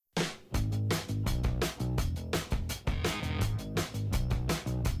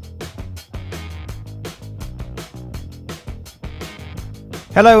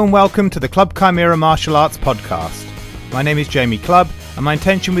Hello and welcome to the Club Chimera Martial Arts Podcast. My name is Jamie Clubb, and my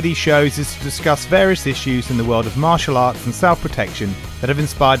intention with these shows is to discuss various issues in the world of martial arts and self-protection that have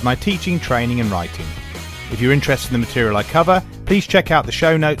inspired my teaching, training and writing. If you're interested in the material I cover, please check out the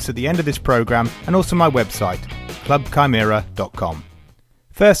show notes at the end of this programme and also my website, clubchimera.com.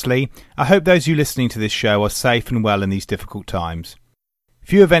 Firstly, I hope those of you listening to this show are safe and well in these difficult times.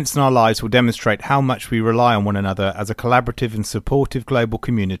 Few events in our lives will demonstrate how much we rely on one another as a collaborative and supportive global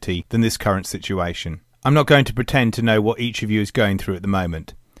community than this current situation. I'm not going to pretend to know what each of you is going through at the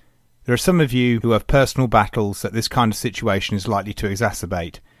moment. There are some of you who have personal battles that this kind of situation is likely to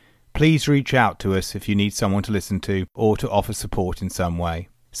exacerbate. Please reach out to us if you need someone to listen to or to offer support in some way.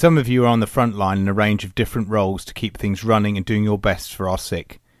 Some of you are on the front line in a range of different roles to keep things running and doing your best for our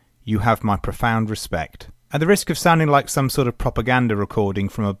sick. You have my profound respect. At the risk of sounding like some sort of propaganda recording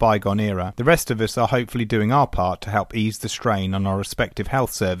from a bygone era, the rest of us are hopefully doing our part to help ease the strain on our respective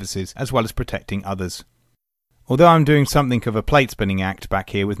health services as well as protecting others. Although I'm doing something of a plate-spinning act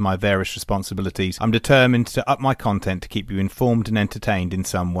back here with my various responsibilities, I'm determined to up my content to keep you informed and entertained in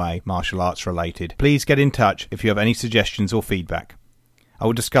some way, martial arts related. Please get in touch if you have any suggestions or feedback. I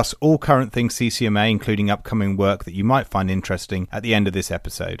will discuss all current things CCMA, including upcoming work that you might find interesting, at the end of this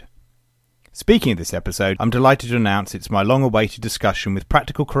episode. Speaking of this episode, I'm delighted to announce it's my long-awaited discussion with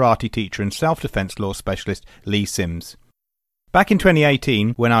practical karate teacher and self-defense law specialist Lee Sims. Back in 2018,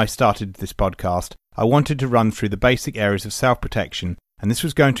 when I started this podcast, I wanted to run through the basic areas of self-protection, and this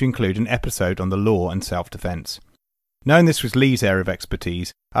was going to include an episode on the law and self-defense. Knowing this was Lee's area of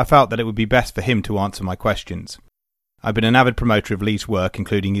expertise, I felt that it would be best for him to answer my questions. I've been an avid promoter of Lee's work,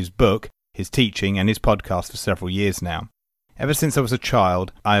 including his book, his teaching, and his podcast for several years now. Ever since I was a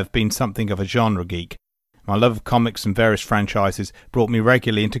child, I have been something of a genre geek. My love of comics and various franchises brought me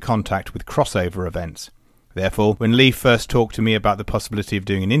regularly into contact with crossover events. Therefore, when Lee first talked to me about the possibility of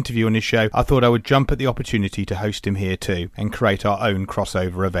doing an interview on his show, I thought I would jump at the opportunity to host him here too, and create our own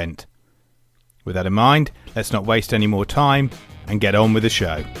crossover event. With that in mind, let's not waste any more time, and get on with the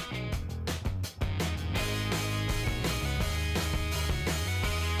show.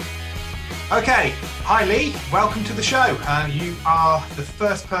 Okay, hi Lee, welcome to the show. You are the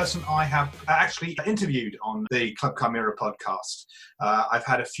first person I have actually interviewed on the Club Chimera podcast. I've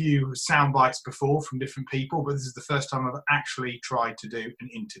had a few sound bites before from different people, but this is the first time I've actually tried to do an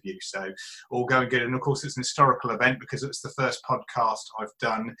interview. So all going good. And of course it's an historical event because it's the first podcast I've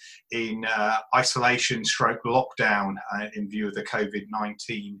done in isolation / lockdown in view of the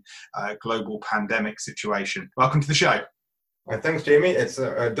COVID-19 global pandemic situation. Welcome to the show. Thanks, Jamie. It's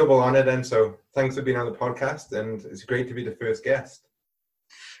a double honour then, so thanks for being on the podcast, and it's great to be the first guest.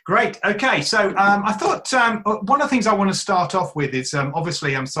 Great. Okay, so I thought one of the things I want to start off with is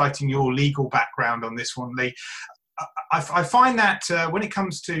obviously I'm citing your legal background on this one, Lee. I find that when it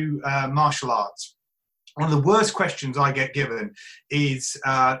comes to martial arts, one of the worst questions I get given is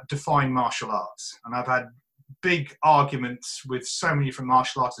define martial arts. And I've had big arguments with so many different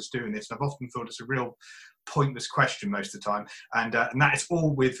martial artists doing this, and I've often thought it's a real pointless question most of the time, and that is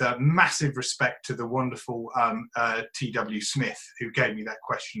all with massive respect to the wonderful T.W. Smith, who gave me that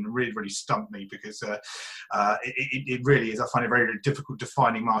question and really stumped me, because it really is, I find it very, very difficult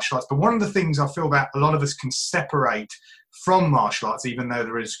defining martial arts. But one of the things I feel that a lot of us can separate from martial arts, even though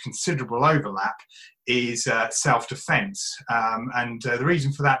there is considerable overlap, is self-defense. And the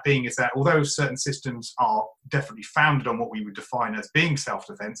reason for that being is that although certain systems are definitely founded on what we would define as being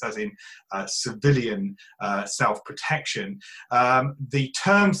self-defense, as in civilian self-protection, the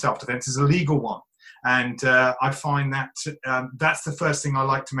term self-defense is a legal one. And I find that that's the first thing I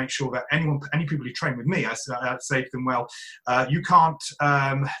like to make sure that any people who train with me, I say to them, well, you can't,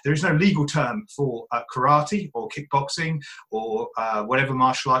 there is no legal term for karate or kickboxing or whatever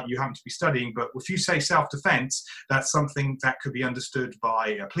martial art you happen to be studying. But if you say self-defense, that's something that could be understood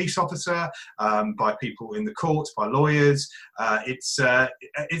by a police officer, by people in the courts, by lawyers. It's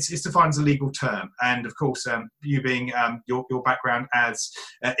defined as a legal term. And of course, you being your background as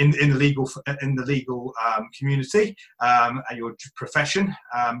in the legal community and your profession,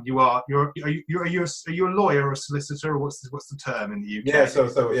 are you a lawyer or a solicitor, or what's the term in the UK? Yeah,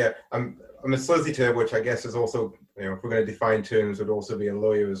 so yeah, I'm a solicitor, which I guess is also, if we're going to define terms, would also be a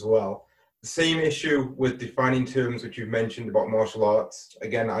lawyer as well. The same issue with defining terms, which you've mentioned about martial arts.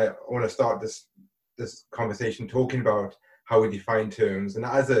 Again, I want to start this conversation talking about how we define terms. And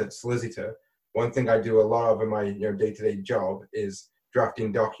as a solicitor, one thing I do a lot of in my day-to-day job is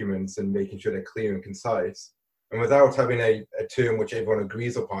drafting documents and making sure they're clear and concise. And without having a term which everyone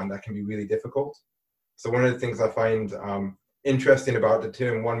agrees upon, that can be really difficult. So one of the things I find interesting about the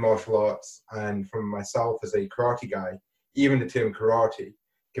term one martial arts, and from myself as a karate guy, even the term karate,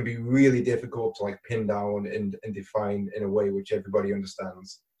 can be really difficult to like pin down and define in a way which everybody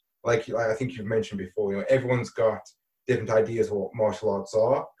understands. Like I think you've mentioned before, you know, everyone's got different ideas of what martial arts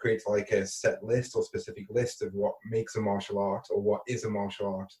are, creates like a set list or specific list of what makes a martial art or what is a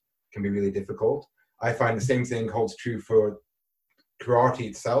martial art can be really difficult. I find the same thing holds true for karate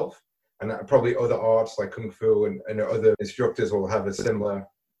itself, and probably other arts like Kung Fu and other instructors will have a similar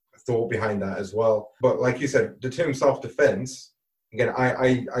thought behind that as well. But like you said, the term self-defense, again,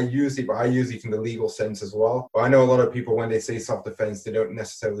 I use it, but I use it in the legal sense as well. But I know a lot of people, when they say self-defense, they don't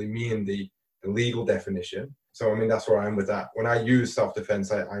necessarily mean the legal definition. So, I mean, that's where I am with that. When I use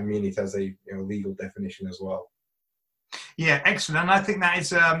self-defense, I mean it as a legal definition as well. Yeah, excellent. And I think that is,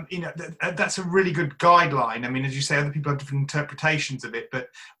 that's a really good guideline. I mean, as you say, other people have different interpretations of it, but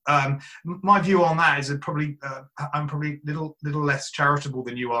my view on that is that probably I'm probably little less charitable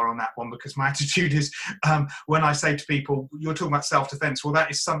than you are on that one, because my attitude is when I say to people, you're talking about self-defense, well,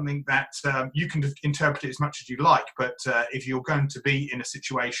 that is something that you can interpret it as much as you like, but if you're going to be in a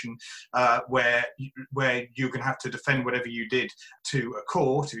situation where you're going to have to defend whatever you did to a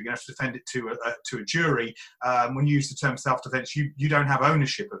court, if you're going to have to defend it to a jury, when you use the term self-defense, you don't have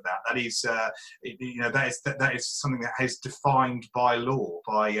ownership of that. That is, that is something that is defined by law,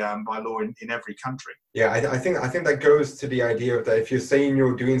 by law in every country. Yeah, I think that goes to the idea of that if you're saying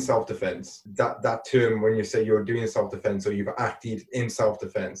you're doing self-defense, that term, when you say you're doing self-defense or you've acted in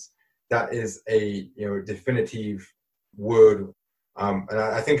self-defense, that is a definitive word. And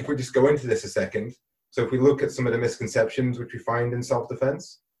I think if we just go into this a second, so if we look at some of the misconceptions which we find in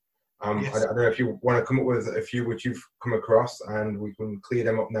self-defense, yes. I don't know if you want to come up with a few which you've come across, and we can clear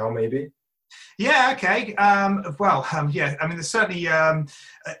them up now, maybe. Yeah. Okay. Yeah. I mean, there's certainly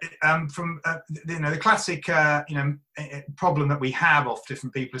from the classic problem that we have of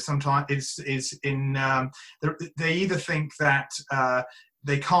different people is sometimes is in they either think that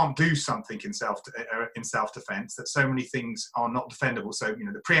they can't do something in self-defense, that so many things are not defendable. So,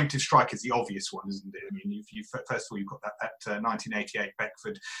 the preemptive strike is the obvious one, isn't it? I mean, first of all, you've got that 1988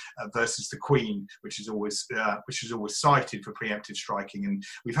 Beckford versus the Queen, which is always cited for preemptive striking. And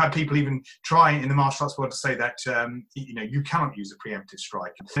we've had people even try in the martial arts world to say that, you cannot use a preemptive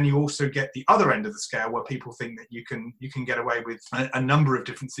strike. Then you also get the other end of the scale where people think that you can get away with a number of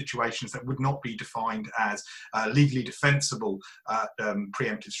different situations that would not be defined as legally defensible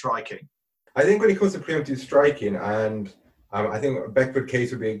preemptive striking. I think when it comes to preemptive striking, and I think a Beckford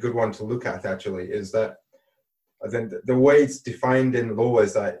case would be a good one to look at, actually, is that then the way it's defined in law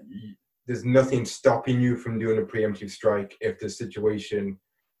is that there's nothing stopping you from doing a preemptive strike if the situation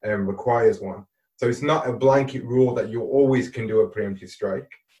requires one. So it's not a blanket rule that you always can do a preemptive strike,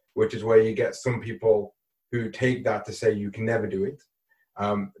 which is where you get some people who take that to say you can never do it.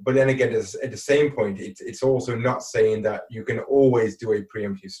 But then again, at the same point, it's also not saying that you can always do a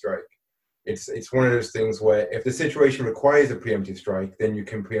preemptive strike. It's one of those things where if the situation requires a preemptive strike, then you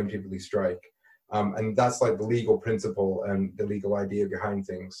can preemptively strike. And that's like the legal principle and the legal idea behind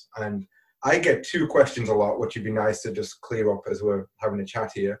things. And I get two questions a lot, which would be nice to just clear up as we're having a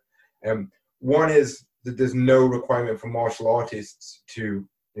chat here. One is that there's no requirement for martial artists to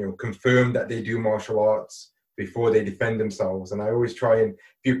confirm that they do martial arts before they defend themselves. And I always try, and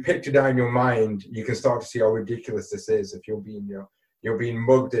if you picture that in your mind, you can start to see how ridiculous this is. If you're being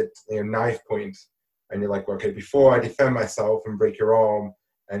mugged at knife point, and you're like, okay, before I defend myself and break your arm,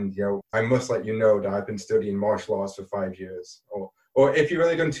 and I must let you know that I've been studying martial arts for 5 years. Or if you've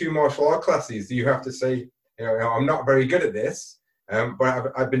only done 2 martial art classes, you have to say, I'm not very good at this,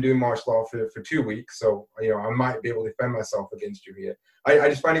 but I've been doing martial art for 2 weeks, so I might be able to defend myself against you here. I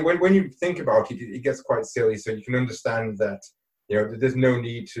just find it, when you think about it, it gets quite silly. So you can understand that there's no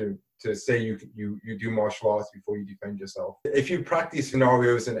need to say you do martial arts before you defend yourself. If you practice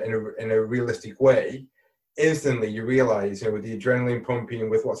scenarios in a realistic way, instantly you realize with the adrenaline pumping,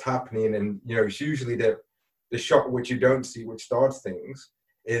 with what's happening, and it's usually the shot which you don't see, which starts things,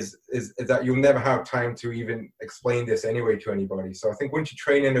 is that you'll never have time to even explain this anyway to anybody. So I think once you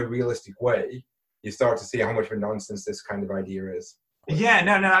train in a realistic way, you start to see how much of a nonsense this kind of idea is. Yeah,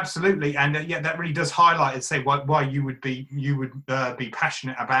 no, absolutely, and that really does highlight and say why you would be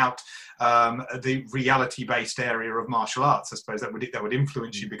passionate about the reality-based area of martial arts. I suppose that would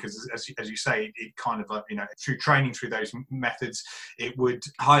influence you, because as you say, it kind of through training through those methods, it would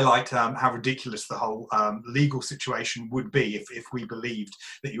highlight how ridiculous the whole legal situation would be if we believed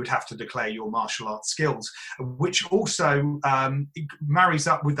that you would have to declare your martial arts skills, which also marries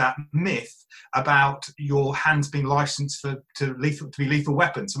up with that myth about your hands being licensed to be lethal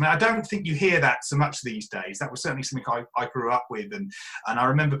weapons. I mean, I don't think you hear that so much these days. That was certainly something I grew up with, and I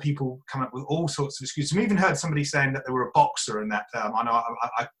remember people coming up with all sorts of excuses. I even heard somebody saying that they were a boxer, and that I know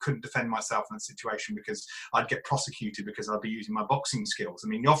I couldn't defend myself in that situation because I'd get prosecuted because I'd be using my boxing skills. I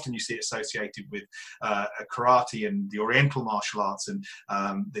mean, often you see it associated with karate and the Oriental martial arts, and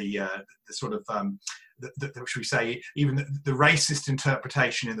the sort of should we say, even the racist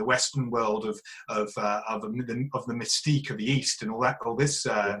interpretation in the Western world of the mystique of the East and all this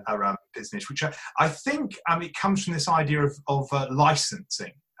business, which I think it comes from this idea of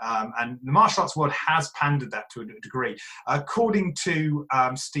licensing. And the martial arts world has pandered that to a degree. According to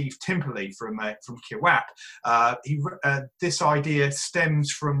Steve Timperley from Kiwap, this idea stems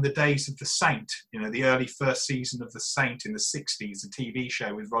from the days of The Saint, the early first season of The Saint in the 60s, a TV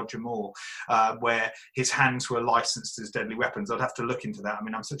show with Roger Moore, where his hands were licensed as deadly weapons. I'd have to look into that. I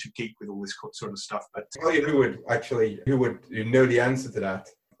mean, I'm such a geek with all this sort of stuff. But I'll tell you who would know the answer to that,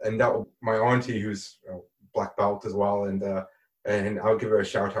 and that would my auntie, who's black belt as well, and I'll give her a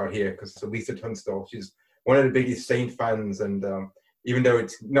shout out here because Lisa Tunstall, she's one of the biggest Saint fans, and even though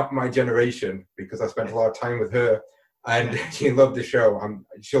it's not my generation, because I spent a lot of time with her, and she loved the show,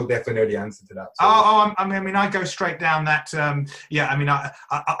 she'll definitely know the answer to that. So. I go straight down that.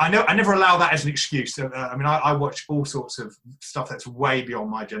 I know I never allow that as an excuse. I watch all sorts of stuff that's way beyond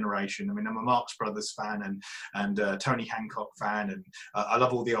my generation. I mean, I'm a Marx Brothers fan and Tony Hancock fan, and I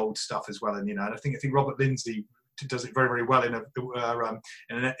love all the old stuff as well. And I think Robert Lindsay does it very, very well in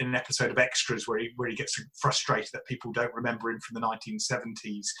an episode of Extras where he gets frustrated that people don't remember him from the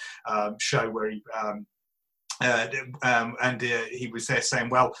 1970s show where he he was there saying,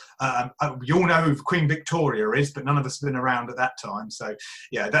 well, you all know who Queen Victoria is, but none of us have been around at that time. So,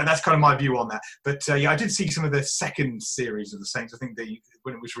 yeah, that's kind of my view on that. But, I did see some of the second series of The Saints, I think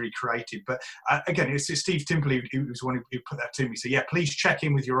when it was recreated. But, again, it's Steve Timperley who was the one who put that to me. So, yeah, please check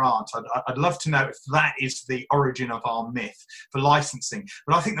in with your aunt. I'd love to know if that is the origin of our myth for licensing.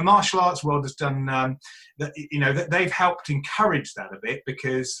 But I think the martial arts world has done, they've helped encourage that a bit,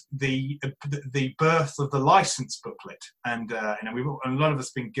 because the birth of the license booklet, and a lot of us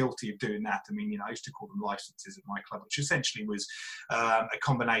have been guilty of doing that. I mean, I used to call them licenses at my club, which essentially was a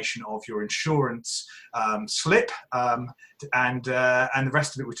combination of your insurance slip and the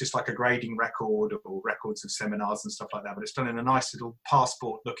rest of it was just like a grading record or records of seminars and stuff like that. But it's done in a nice little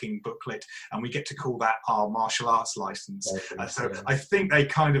passport-looking booklet, and we get to call that our martial arts license. So I think they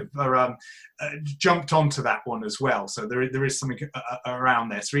kind of jumped onto that one as well. So there is something around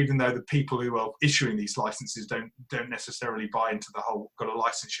there. So even though the people who are issuing these licenses don't necessarily buy into the whole got to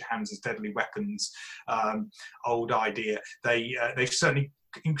license your hands as deadly weapons old idea, they certainly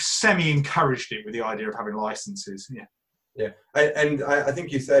semi-encouraged it with the idea of having licenses. Yeah, and I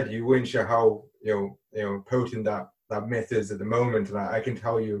think you said you weren't sure how potent that myth is at the moment, and I can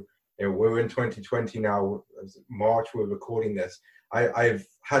tell you, we're in 2020 now. March, we're recording this. I've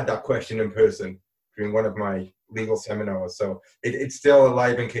had that question in person during one of my legal seminars, so it's still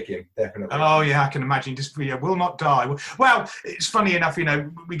alive and kicking, definitely. Oh yeah, I can imagine. Just will not die. Well, it's funny enough,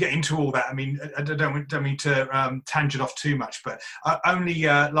 we get into all that. I mean, I don't mean to tangent off too much, but only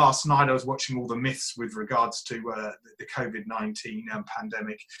last night I was watching all the myths with regards to the COVID-19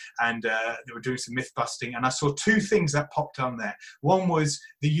 pandemic, and they were doing some myth busting, and I saw two things that popped on there. One was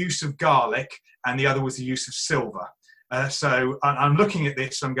the use of garlic, and the other was the use of silver. So I'm looking at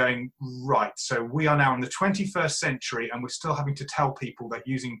this, I'm going, right, so we are now in the 21st century and we're still having to tell people that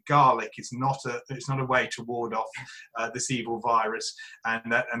using garlic is not a way to ward off this evil virus,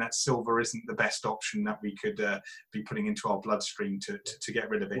 and that silver isn't the best option that we could be putting into our bloodstream to get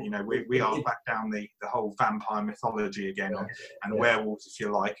rid of it. We are back down the whole vampire mythology again, and werewolves, if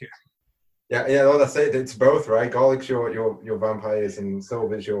you like. Yeah, well, that's it. It's both, right? Garlic's your vampires and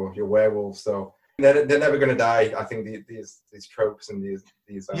silver's your werewolves, so... They're never going to die. I think these tropes and these.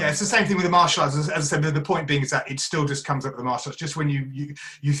 Yeah, it's the same thing with the martial arts. As I said, the point being is that it still just comes up with the martial arts. Just when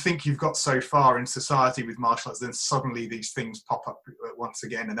you think you've got so far in society with martial arts, then suddenly these things pop up once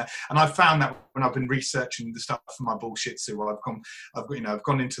again. And I've found that when I've been researching the stuff for my bullshit, so I've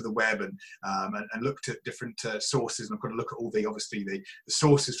gone into the web and looked at different sources, and I've got to look at all the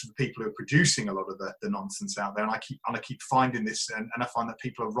sources for the people who are producing a lot of the nonsense out there. And I keep finding this, and I find that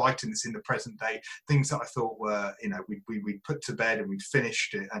people are writing this in the present day. Things that I thought were, we'd put to bed and we'd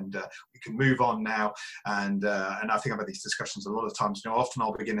finished it, and we can move on now. And I think I've had these discussions a lot of times. Often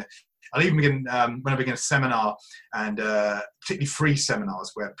I'll even begin when I begin a seminar, and particularly free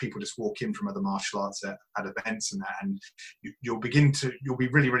seminars where people just walk in from other martial arts at events and that, and you'll be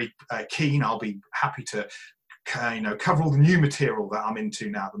really, really keen. I'll be happy to cover all the new material that I'm into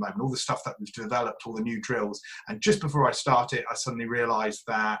now at the moment, all the stuff that we've developed, all the new drills. And just before I start it, I suddenly realised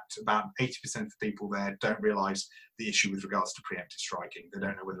that about 80% of the people there don't realise the issue with regards to preemptive striking. They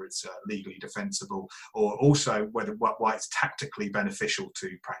don't know whether it's legally defensible, or also why it's tactically beneficial to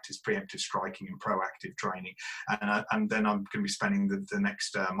practice preemptive striking and proactive training. And then I'm going to be spending the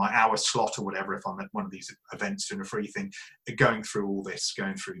next my hour slot or whatever, if I'm at one of these events doing a free thing, going through all this,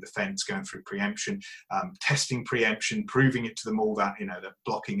 going through the fence, going through preemption, testing preemption, proving it to them all that that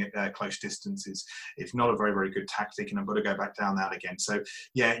blocking at close distances is not a very, very good tactic, and I've got to go back down that again. So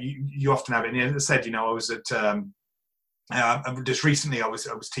yeah, you often have it. And as I said, I was at just recently I was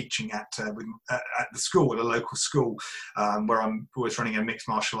teaching at the school, at a local school, where I was running a mixed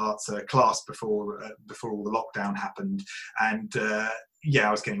martial arts class before all the lockdown happened, and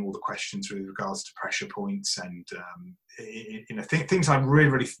I was getting all the questions with regards to pressure points and things I'd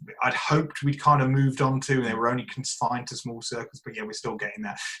I'd hoped we'd kind of moved on to, and they were only confined to small circles, but yeah, we're still getting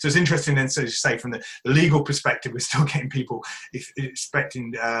that. So it's interesting then, so to say, from the legal perspective, we're still getting people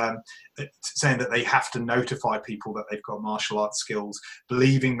expecting, saying that they have to notify people that they've got martial arts skills,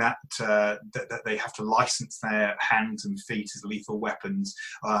 believing that that they have to license their hands and feet as lethal weapons,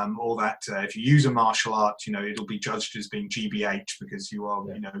 or that if you use a martial art, it'll be judged as being GBH because you are,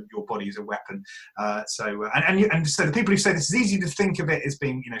 your body is a weapon. So the people who say this is easy to think of it as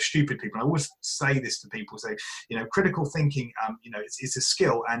being, stupid people. I always say this to people, say, critical thinking, it's a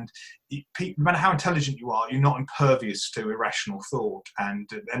skill, and no matter how intelligent you are, you're not impervious to irrational thought and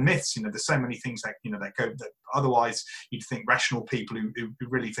myths. There's so many things that that otherwise you'd think rational people who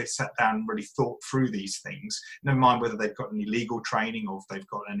really, if they sat down and really thought through these things, never mind whether they've got any legal training or if they've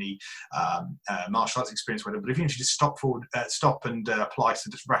got any martial arts experience, whatever. But if you just stop and apply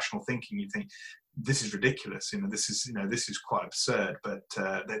some just rational thinking, you think, this is ridiculous. This is quite absurd. But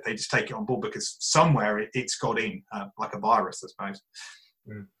they just take it on board because somewhere it's got in, like a virus, I suppose.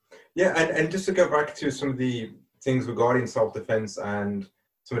 Mm. Yeah, and just to go back to some of the things regarding self-defense and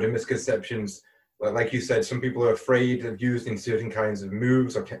some of the misconceptions, like you said, some people are afraid of using certain kinds of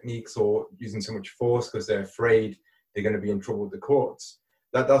moves or techniques or using so much force because they're afraid they're going to be in trouble with the courts.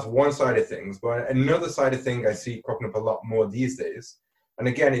 That's one side of things. But another side of thing I see cropping up a lot more these days, and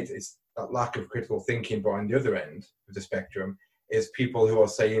again, it's that lack of critical thinking, but on the other end of the spectrum is people who are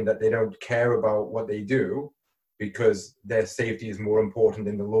saying that they don't care about what they do because their safety is more important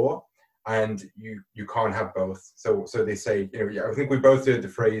than the law, and you can't have both. So they say, I think we both heard the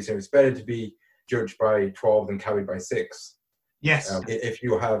phrase, it's better to be judged by 12 than carried by 6. Yes. If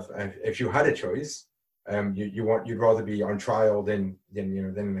you had a choice, you'd rather be on trial than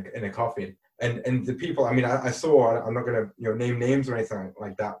in a coffin. And the people, I saw, I'm not going to name names or anything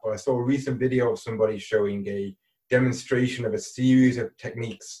like that, but I saw a recent video of somebody showing a demonstration of a series of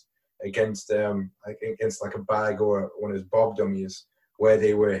techniques against like a bag or one of those bob dummies, where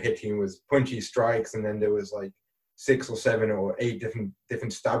they were hitting with punchy strikes, and then there was like 6 or 7 or 8 different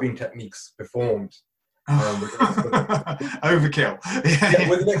stabbing techniques performed. Overkill. Yeah,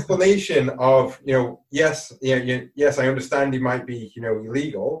 with an explanation of yes, I understand it might be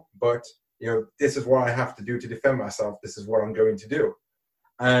illegal, but this is what I have to do to defend myself. This is what I'm going to do.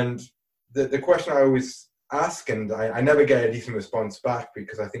 And the question I always ask, and I never get a decent response back,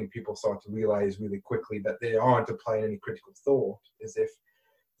 because I think people start to realize really quickly that they aren't applying any critical thought, is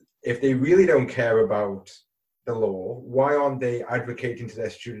if they really don't care about the law, why aren't they advocating to their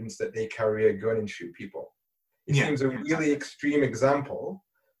students that they carry a gun and shoot people? It seems a really extreme example,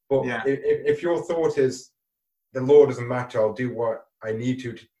 but if your thought is the law doesn't matter, I'll do what I need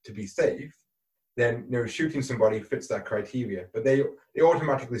to be safe, then shooting somebody fits that criteria. But they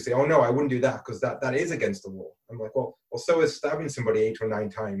automatically say, oh no, I wouldn't do that because that is against the law. I'm like, well, so is stabbing somebody 8 or 9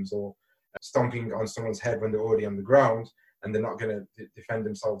 times, or stomping on someone's head when they're already on the ground and they're not going to defend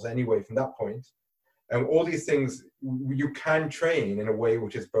themselves anyway from that point. And all these things you can train in a way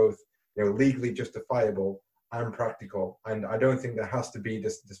which is both legally justifiable and practical, and I don't think there has to be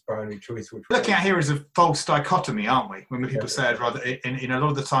this binary choice. Which looking at here is a false dichotomy, aren't we? When people say I'd rather, in a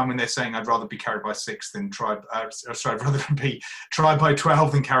lot of the time when they're saying I'd rather be carried by 6 than I'd rather be tried by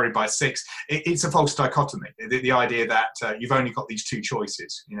 12 than carried by 6. It's a false dichotomy. The idea that you've only got these 2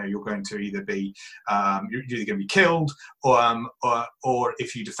 choices. You're going to either be you're either going to be killed, or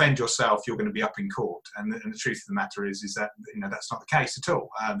if you defend yourself, you're going to be up in court. And the truth of the matter is that that's not the case at all.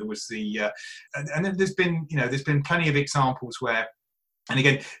 There was and then there's been plenty of examples where And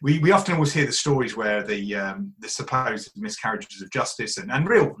again, we often always hear the stories where the supposed miscarriages of justice and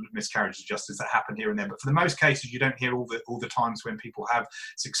real miscarriages of justice that happen here and there. But for the most cases, you don't hear all the times when people have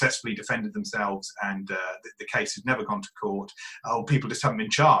successfully defended themselves and the case has never gone to court, or people just haven't been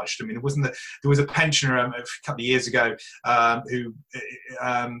charged. I mean, there was a pensioner a couple of years ago who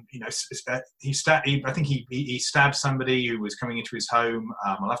he stabbed somebody who was coming into his home.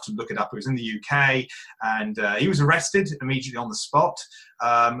 I'll have to look it up. It was in the UK, and he was arrested immediately on the spot.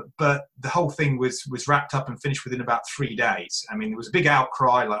 But the whole thing was wrapped up and finished within about 3 days. I mean, there was a big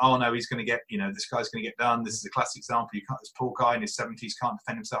outcry, like, oh no, he's going to get, this guy's going to get done. This is a classic example. This poor guy in his 70s can't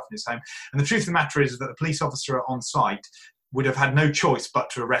defend himself in his home. And the truth of the matter is that the police officer on site would have had no choice but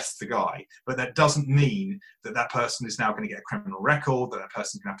to arrest the guy. But that doesn't mean that person is now going to get a criminal record, that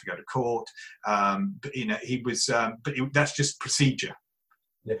person's going to have to go to court. That's just procedure.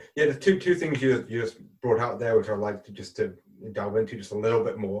 Yeah. There's two things you just brought out there, which I'd like to just to delve into just a little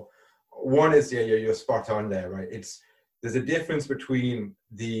bit more. One is, you're spot on there, right? There's a difference between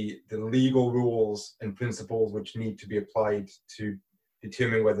the legal rules and principles which need to be applied to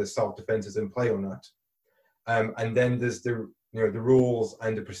determine whether self-defense is in play or not. And then there's the rules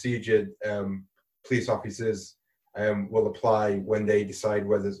and the procedure police officers will apply when they decide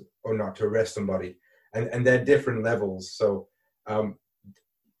whether or not to arrest somebody. And they're different levels. So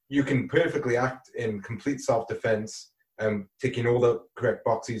you can perfectly act in complete self-defense, ticking all the correct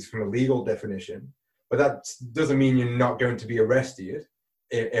boxes from a legal definition, but that doesn't mean you're not going to be arrested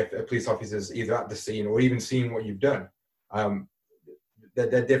if a police officer is either at the scene or even seeing what you've done.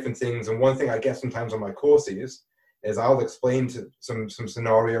 They're different things. And one thing I get sometimes on my courses is I'll explain to some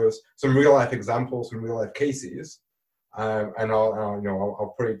scenarios, some real life examples, some real life cases, and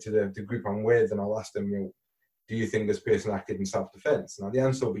I'll put it to the group I'm with, and I'll ask them, do you think this person acted in self-defense? Now the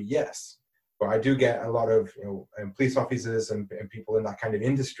answer will be yes, but I do get a lot of police officers and people in that kind of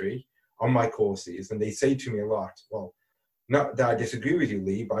industry on my courses, and they say to me a lot, well, not that I disagree with you,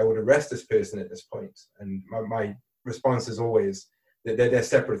 Lee, but I would arrest this person at this point. And my response is always that they're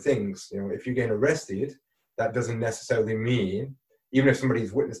separate things. If you're getting arrested, that doesn't necessarily mean, even if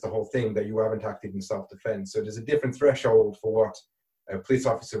somebody's witnessed the whole thing, that you haven't acted in self-defense. So there's a different threshold for what a police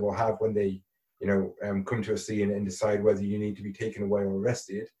officer will have when they come to a scene and decide whether you need to be taken away or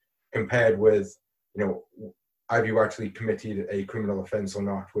arrested, compared with, have you actually committed a criminal offense or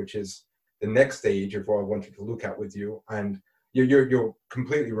not, which is the next stage of what I wanted to look at with you. And you're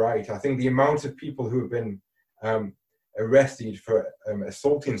completely right. I think the amount of people who have been arrested for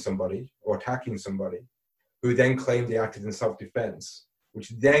assaulting somebody or attacking somebody, who then claim they acted in self-defense, which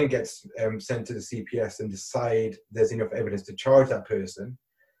then gets sent to the CPS and decide there's enough evidence to charge that person,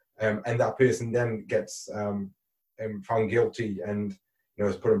 and that person then gets found guilty and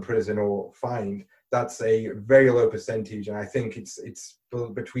is put in prison or fined. That's a very low percentage, and I think it's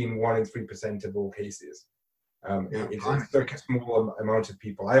between 1% and 3% of all cases. It's such a small amount of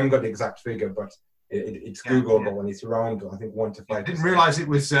people. I haven't got the exact figure, but it's Googleable, and it's around, I think, 1 to 5%. I didn't realise it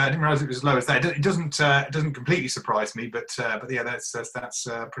was as low as that. It doesn't completely surprise me, but yeah, that's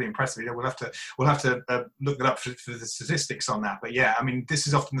pretty impressive. We'll have to look it up for the statistics on that. But yeah, I mean, this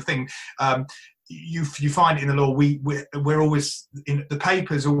is often the thing. You find it in the law. We're always in the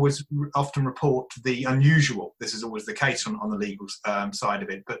papers. Always often report the unusual. This is always the case on the legal side of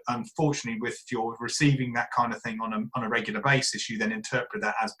it. But unfortunately, if you're receiving that kind of thing on a regular basis, you then interpret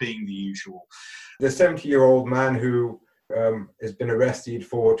that as being the usual. The 70-year-old man who has been arrested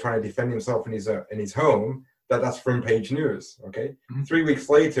for trying to defend himself in his home. That's front page news. Okay, 3 weeks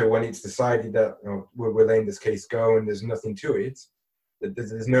later, when it's decided that we're letting this case go and there's nothing to it.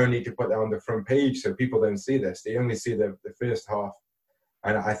 There's no need to put that on the front page, so people don't see this. They only see the first half,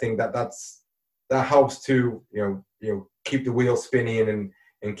 and I think that helps to keep the wheel spinning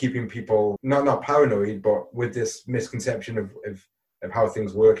and keeping people not paranoid, but with this misconception of how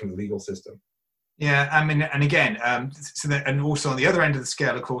things work in the legal system. Yeah, I mean, and again, and also on the other end of the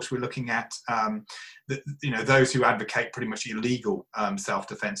scale, of course, we're looking at those who advocate pretty much illegal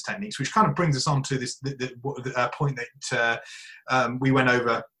self-defense techniques, which kind of brings us on to this point that we went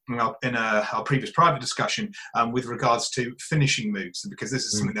over in our previous private discussion with regards to finishing moves, because this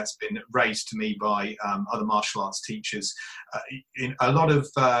is something that's been raised to me by other martial arts teachers. In a lot of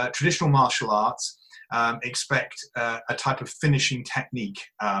traditional martial arts, expect a type of finishing technique,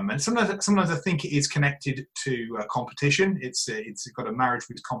 and sometimes I think it is connected to competition. It's got a marriage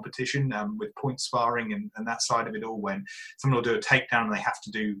with competition, with point sparring and that side of it all. When someone will do a takedown and they have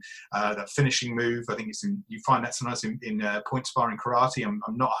to do that finishing move, I think you find that sometimes in point sparring karate. I'm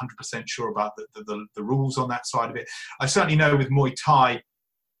not 100% sure about the rules on that side of it. I certainly know with Muay Thai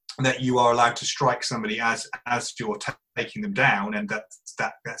that you are allowed to strike somebody as you're taking them down, and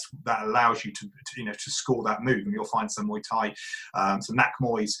that allows you to score that move. And you'll find some Muay Thai, some Nak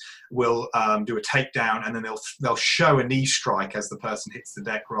Muays will do a takedown, and then they'll show a knee strike as the person hits the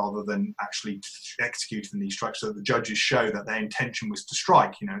deck rather than actually execute the knee strike. So the judges show that their intention was to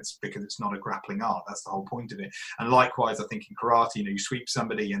strike. It's because it's not a grappling art. That's the whole point of it. And likewise, I think in karate, you sweep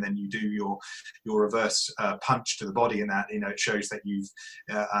somebody and then you do your reverse punch to the body, and that it shows that you've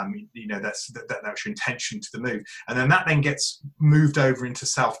that's your intention to the move. And then that then gets moved over into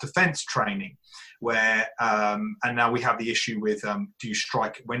self-defense training, where and now we have the issue with when do you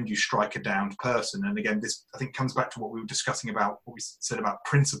strike a downed person? And again, this I think comes back to what we were discussing about what we said about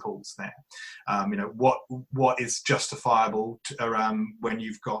principles there. What is justifiable when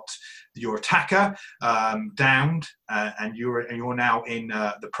you've got your attacker downed and you're now in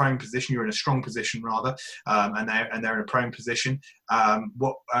the prone position. You're in a strong position rather, and they're in a prone position.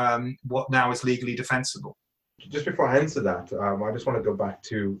 What now is legally defensible? Just before I answer that, I just want to go back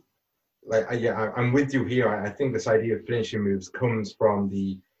to, I'm with you here. I think this idea of finishing moves comes from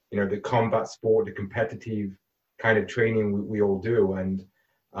the combat sport, the competitive kind of training we all do. And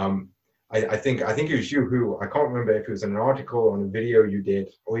I think it was you who, I can't remember if it was an article or on a video you did,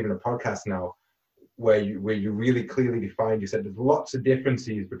 or even a podcast now, where you really clearly defined, you said there's lots of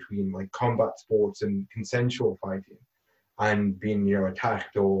differences between like combat sports and consensual fighting and being,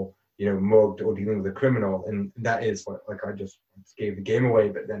 attacked or, mugged or dealing with a criminal. And that is like I just gave the game away,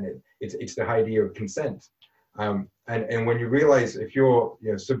 but then it's the idea of consent. And when you realize if you're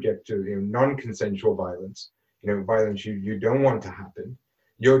subject to non-consensual violence, violence you don't want to happen,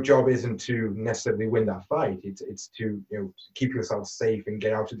 your job isn't to necessarily win that fight. It's to keep yourself safe and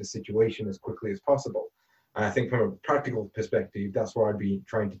get out of the situation as quickly as possible. And I think from a practical perspective, that's what I'd be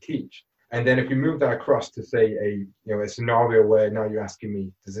trying to teach. And then if you move that across to say a scenario where now you're asking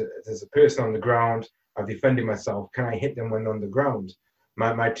me, there's a person on the ground, I've defended myself, can I hit them when on the ground?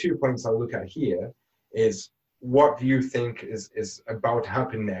 My 2 points I'll look at here is, what do you think is about to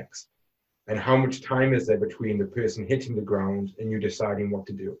happen next? And how much time is there between the person hitting the ground and you deciding what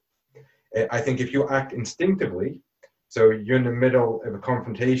to do? I think if you act instinctively, so you're in the middle of a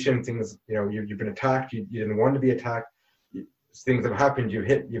confrontation, things, you've been attacked, you didn't want to be attacked, things have happened, you've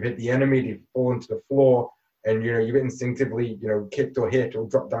hit the enemy, they've fallen to the floor, and you've instinctively kicked or hit or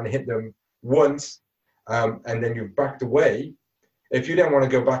dropped down and hit them once, and then you've backed away. If you don't want to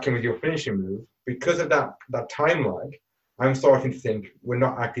go back in with your finishing move, because of that time lag, I'm starting to think we're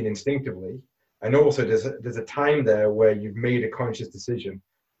not acting instinctively. And also there's a time there where you've made a conscious decision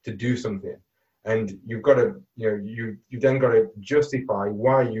to do something. And you've got to, you then got to justify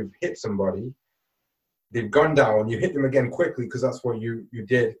why you've hit somebody. They've gone down, you hit them again quickly because that's what you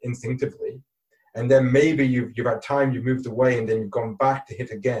did instinctively. And then maybe you've had time, you've moved away, and then you've gone back to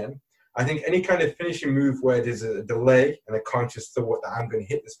hit again. I think any kind of finishing move where there's a delay and a conscious thought that I'm going to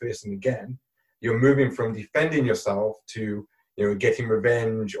hit this person again, you're moving from defending yourself to getting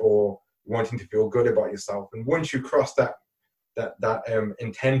revenge or wanting to feel good about yourself. And once you cross that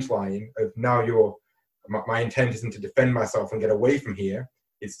intent line of now my intent isn't to defend myself and get away from here,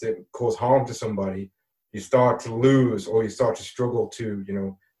 it's to cause harm to somebody, you start to lose or you start to struggle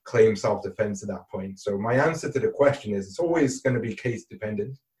to claim self-defense at that point. So my answer to the question is, it's always going to be case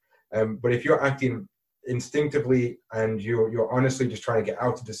dependent. But if you're acting instinctively and you're honestly just trying to get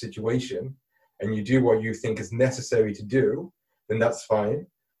out of the situation and you do what you think is necessary to do, then that's fine.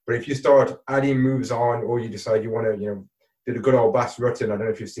 But if you start adding moves on, or you decide you want to, do the good old Bas Rutten, I don't know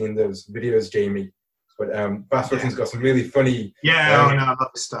if you've seen those videos, Jamie, but Bas Rutten's got some really funny I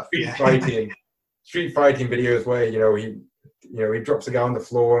love this stuff. Street fighting videos where he drops a guy on the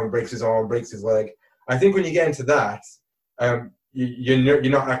floor and breaks his arm, breaks his leg. I think when you get into that,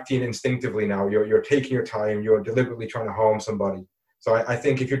 you're not acting instinctively now. You're taking your time. You're deliberately trying to harm somebody. So I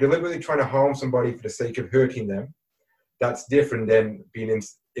think if you're deliberately trying to harm somebody for the sake of hurting them, that's different than being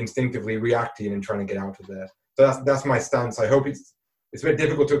instinctively reacting and trying to get out of there. So that's my stance. I hope it's a bit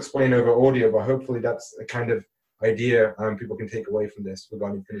difficult to explain over audio, but hopefully that's a kind of idea people can take away from this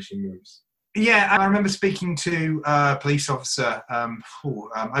regarding finishing moves. Yeah, I remember speaking to a police officer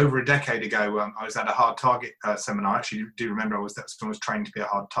over a decade ago. I was at a hard target seminar. I actually do remember I was trained to be a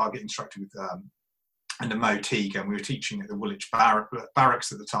hard target instructor with under Mo Teague, and we were teaching at the Woolwich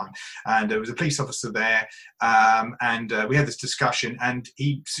Barracks at the time. And there was a police officer there, and we had this discussion, and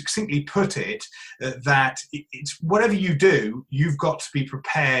he succinctly put it that it's whatever you do, you've got to be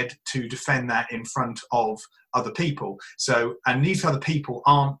prepared to defend that in front of other people. So, and these other people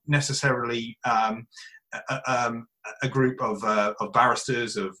aren't necessarily a group of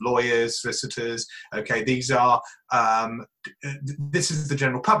barristers, of lawyers, solicitors. Okay, these are this is the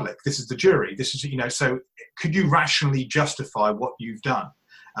general public. This is the jury. This is, you know. So could you rationally justify what you've done?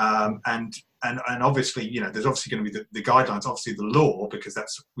 And obviously, you know, there's obviously going to be the guidelines, obviously the law, because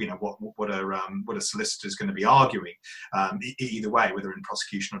that's, you know, what a solicitor is going to be arguing, either way, whether in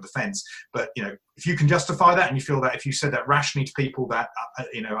prosecution or defence. But, you know, if you can justify that, and you feel that if you said that rationally to people, that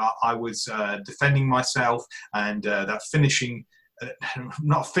you know, I was defending myself, and that finishing.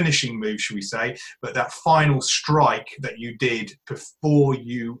 Not finishing move, should we say, but that final strike that you did before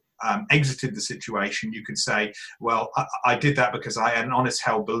you exited the situation, you could say, well, I did that because I had an honest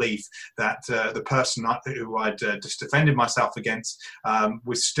held belief that the person who I'd just defended myself against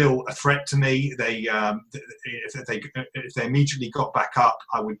was still a threat to me. If they immediately got back up,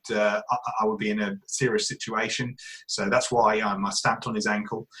 I would be in a serious situation. So that's why I stamped on his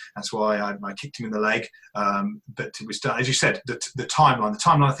ankle. That's why I kicked him in the leg. But it was done, as you said, the timeline. The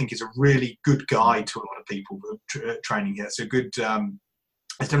timeline, I think, is a really good guide to a lot of people training here. It's a good.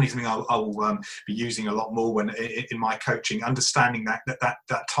 It's definitely something I'll be using a lot more when in my coaching, understanding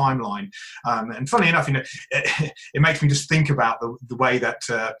that timeline. And funny enough, you know, it makes me just think about the way that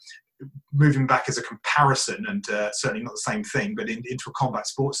moving back as a comparison, and certainly not the same thing, but into a combat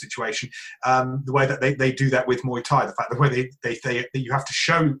sports situation, the way that they do that with Muay Thai, the fact the way they you have to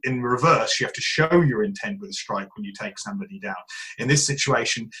show in reverse, you have to show your intent with a strike when you take somebody down. In this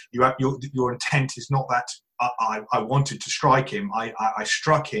situation, you have your intent is not that I wanted to strike him. I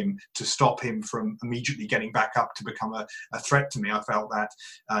struck him to stop him from immediately getting back up to become a threat to me. I felt that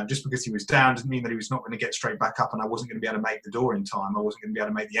just because he was down doesn't mean that he was not going to get straight back up, and I wasn't going to be able to make the door in time. I wasn't going to be able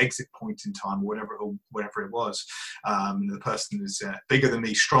to make the exit point in time, or whatever it was. The person is bigger than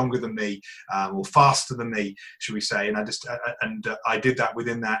me, stronger than me, or faster than me, should we say? And I did that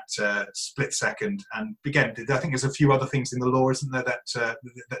within that split second. And again, I think there's a few other things in the law, isn't there,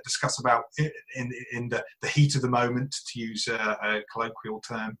 that discuss about in the heat of the moment, to use a colloquial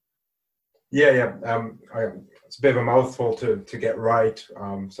term. Yeah. It's a bit of a mouthful to get right.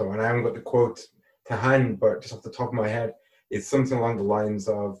 So, and I haven't got the quote to hand, but just off the top of my head, it's something along the lines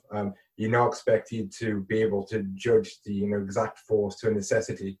of you're not expected to be able to judge the exact force to a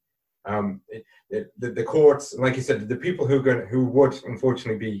necessity. The courts, like you said, the people who would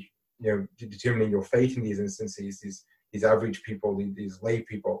unfortunately be determining your fate in these instances, these average people, these lay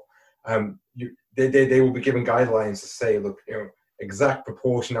people. They will be given guidelines to say, look, exact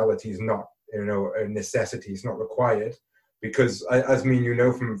proportionality is not, a necessity. It's not required, because as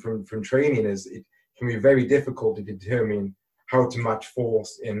from training, is it can be very difficult to determine how to match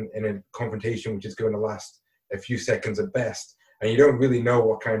force in a confrontation which is going to last a few seconds at best, and you don't really know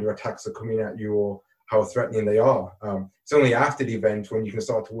what kind of attacks are coming at you or how threatening they are. It's only after the event when you can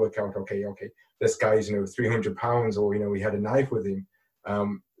start to work out, okay, this guy's 300 pounds, or we had a knife with him.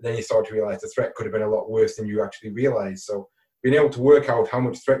 Then you start to realize the threat could have been a lot worse than you actually realize. So being able to work out how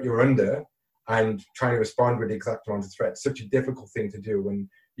much threat you're under and trying to respond with the exact amount of threat is such a difficult thing to do when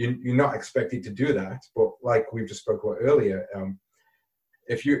you're not expected to do that. But like we've just spoke about earlier,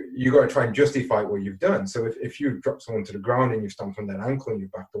 if you got to try and justify what you've done. So if you drop someone to the ground and you stomped on their ankle and you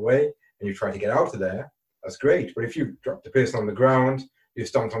backed away and you try to get out of there, that's great. But if you drop the person on the ground, you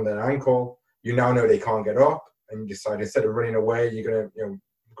stomped on their ankle, you now know they can't get up, and you decide instead of running away, you're going to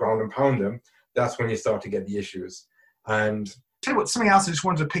ground and pound them, that's when you start to get the issues. And tell you what, something else I just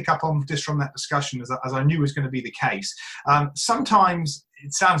wanted to pick up on just from that discussion, as I knew was going to be the case. Sometimes,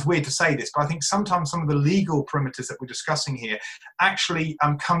 it sounds weird to say this, but I think sometimes some of the legal perimeters that we're discussing here actually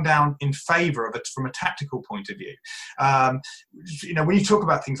come down in favour of it from a tactical point of view. When you talk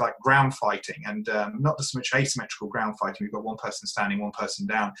about things like ground fighting, and not just so much asymmetrical ground fighting, you've got one person standing, one person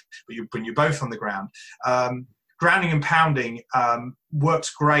down, but when you're both on the ground, grounding and pounding works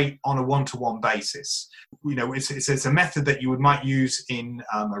great on a one-to-one basis. It's a method that you might use in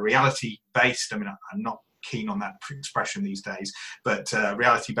a reality-based, I'm not keen on that expression these days, but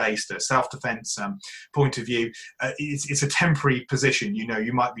reality-based self-defense point of view, it's a temporary position.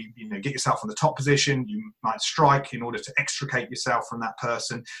 You might be, get yourself on the top position, you might strike in order to extricate yourself from that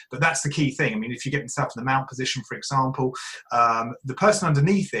person, but that's the key thing. If you get yourself in the mount position, for example, the person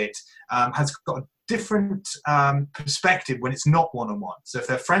underneath it has got a different perspective when it's not one-on-one. So if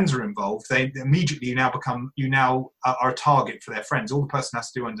their friends are involved, they immediately you now are a target for their friends. All the person has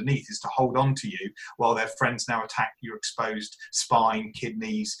to do underneath is to hold on to you while their friends now attack your exposed spine,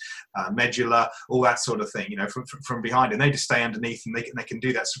 kidneys, medulla, all that sort of thing, from behind, and they just stay underneath, and they can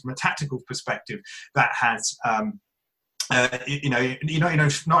do that. So from a tactical perspective, that has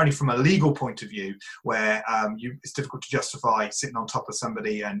not only from a legal point of view, where it's difficult to justify sitting on top of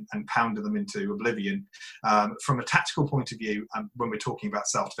somebody and pounding them into oblivion. From a tactical point of view, when we're talking about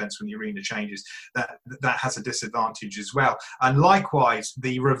self-defense, when the arena changes, that has a disadvantage as well. And likewise,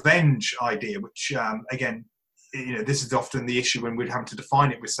 the revenge idea, which again, this is often the issue when we're having to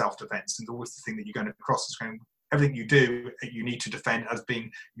define it with self-defense, and always the thing that you're going across is going, everything you do, you need to defend as being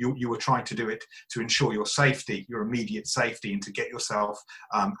you were trying to do it to ensure your safety, your immediate safety, and to get yourself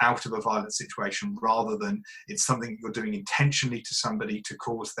out of a violent situation, rather than it's something you're doing intentionally to somebody to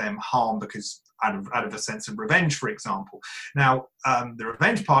cause them harm because out of a sense of revenge, for example. Now, the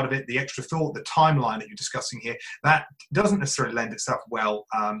revenge part of it, the extra thought, the timeline that you're discussing here, that doesn't necessarily lend itself well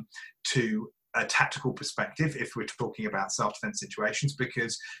to a tactical perspective if we're talking about self-defense situations,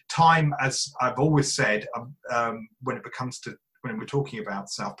 because time, as I've always said, when we're talking about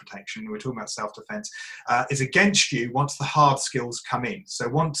self-protection, we're talking about self-defense, is against you once the hard skills come in. So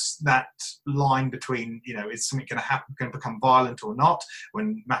once that line between, is something going to become violent or not,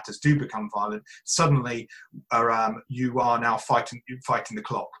 when matters do become violent, suddenly you are now fighting the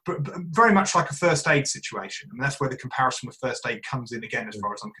clock. But very much like a first aid situation. And that's where the comparison with first aid comes in again, as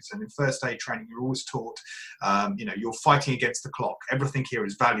far as I'm concerned. In first aid training, you're always taught, you're fighting against the clock. Everything here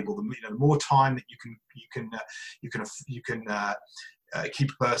is valuable. The more time that you can keep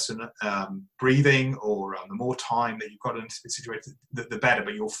a person breathing, or the more time that you've got in a situation, the better,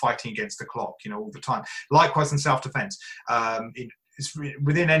 but you're fighting against the clock, all the time. Likewise in self-defense,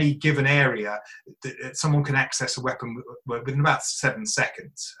 within any given area, someone can access a weapon within about 7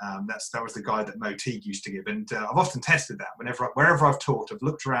 seconds. That was the guide that Mo Teague used to give, and I've often tested that. Wherever I've taught, I've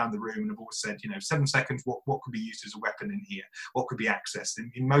looked around the room and I've always said, 7 seconds, what could be used as a weapon in here? What could be accessed?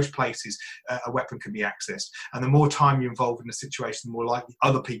 In most places, a weapon can be accessed, and the more time you're involved in a situation, the more likely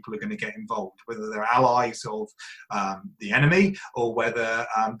other people are going to get involved, whether they're allies of the enemy, or whether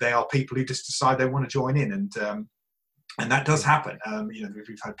they are people who just decide they want to join in. And that does happen.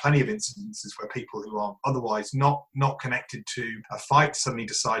 We've had plenty of incidences where people who are otherwise not connected to a fight suddenly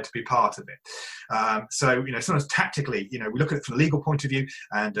decide to be part of it. Sometimes tactically, we look at it from a legal point of view,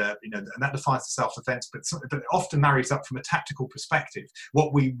 and and that defines the self-defense. But it often marries up from a tactical perspective.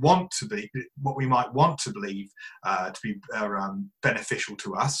 What we might want to believe to be beneficial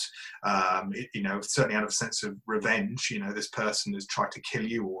to us. Certainly out of a sense of revenge. This person has tried to kill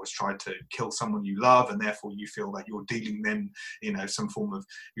you, or has tried to kill someone you love, and therefore you feel that you're dealing them, some form of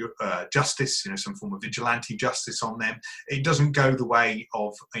justice, some form of vigilante justice on them. It doesn't go the way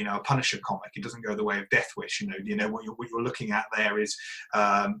of, a Punisher comic. It doesn't go the way of Death Wish. What you're looking at there is,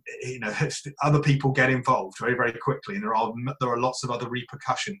 other people get involved very, very quickly, and there are lots of other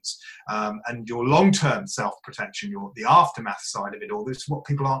repercussions. And your long-term self-protection, the aftermath side of it all, this is what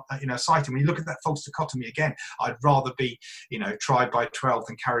people aren't, citing. When you look at that false dichotomy again, I'd rather be, tried by 12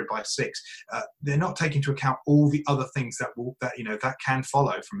 than carried by 6. They're not taking into account all the other things that can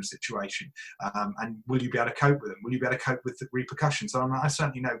follow from a situation, and will you be able to cope with them? Will you be able to cope with the repercussions? I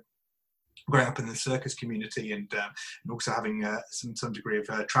certainly know, growing up in the circus community, and also having some degree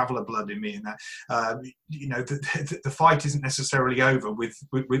of traveller blood in me, and that the fight isn't necessarily over with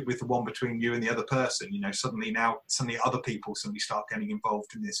the one between you and the other person. Suddenly other people start getting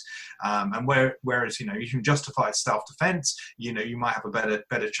involved in this, and whereas you can justify it's self-defense, you might have a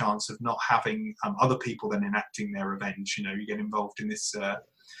better chance of not having other people then enacting their revenge. You get involved in this.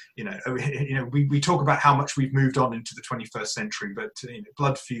 We talk about how much we've moved on into the 21st century, but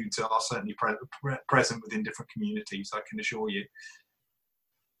blood feuds are certainly present within different communities, I can assure you.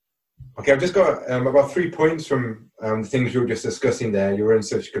 Okay, I've just got about 3 points from the things you were just discussing there. You were in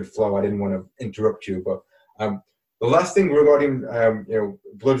such good flow, I didn't want to interrupt you, but the last thing regarding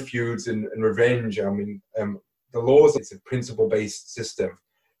blood feuds and revenge, the laws, it's a principle-based system.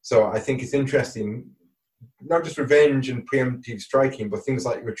 So I think it's interesting, not just revenge and preemptive striking, but things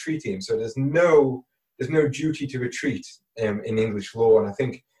like retreating. So there's no duty to retreat in English law. And I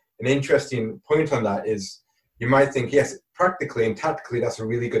think an interesting point on that is, you might think, yes, practically and tactically, that's a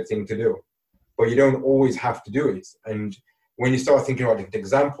really good thing to do, but you don't always have to do it. And when you start thinking about different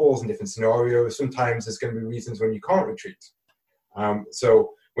examples and different scenarios, sometimes there's going to be reasons when you can't retreat.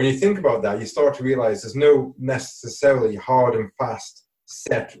 So when you think about that, you start to realize there's no necessarily hard and fast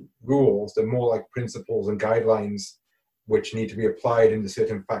set rules. They're more like principles and guidelines which need to be applied into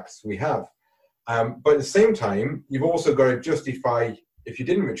certain facts we have. But at the same time, you've also got to justify, if you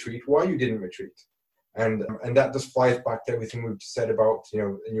didn't retreat, why you didn't retreat. And that just flies back to everything we've said about,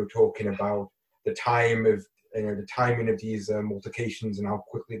 and you're talking about the time of, the timing of these multiplications and how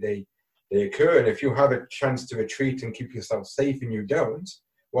quickly they occur. And if you have a chance to retreat and keep yourself safe and you don't,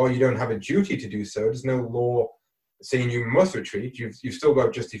 well, you don't have a duty to do so. There's no law saying you must retreat, you've still got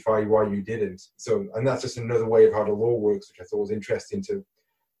to justify why you didn't. So, and that's just another way of how the law works, which I thought was interesting to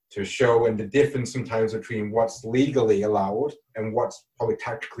show, and the difference sometimes between what's legally allowed and what's probably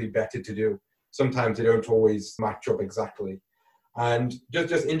tactically better to do. Sometimes they don't always match up exactly. And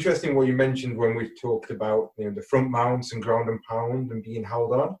just interesting what you mentioned when we talked about, you know, the front mounts and ground and pound and being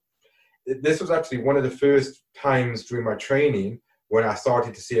held on. This was actually one of the first times during my training when I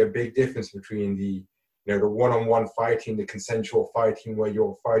started to see a big difference between the one-on-one fighting, the consensual fighting where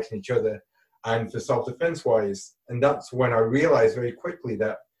you're fighting each other, and for self-defense wise. And that's when I realized very quickly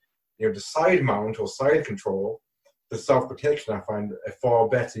that, you know, the side mount or side control, the self-protection, I find a far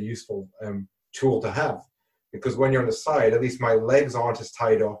better useful tool to have. Because when you're on the side, at least my legs aren't as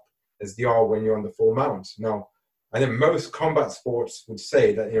tied up as they are when you're on the full mount. Now, I think most combat sports would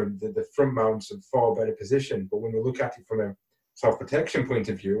say that, you know, the front mounts are far better position. But when you look at it from a self-protection point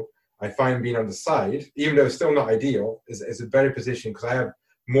of view, I find being on the side, even though it's still not ideal, is a better position because I have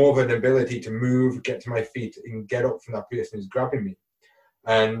more of an ability to move, get to my feet, and get up from that person who's grabbing me.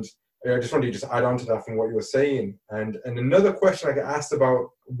 And I just wanted to just add on to that from what you were saying. And another question I get asked about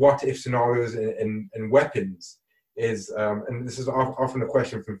what if scenarios and weapons is, and this is often a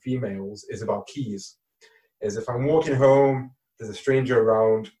question from females, is about keys. Is if I'm walking home, there's a stranger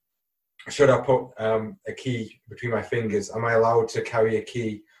around, should I put a key between my fingers? Am I allowed to carry a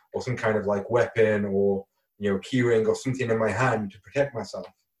key or some kind of like weapon or, you know, key ring or something in my hand to protect myself?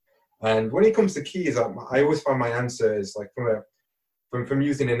 And when it comes to keys, I always find my answer is like from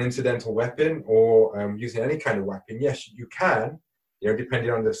using an incidental weapon or using any kind of weapon. Yes, you can, you know, depending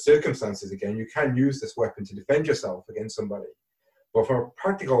on the circumstances. Again, you can use this weapon to defend yourself against somebody. But from a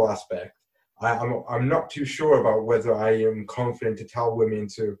practical aspect, I'm not too sure about whether I am confident to tell women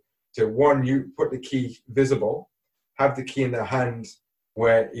to one, you put the key visible, have the key in their hand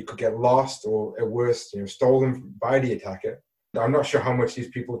where it could get lost or at worst, you know, stolen by the attacker. I'm not sure how much these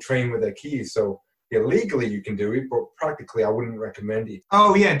people train with their keys. So legally you can do it, but practically I wouldn't recommend it.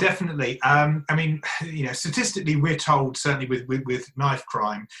 Oh yeah, definitely. I mean, you know, statistically we're told, certainly with knife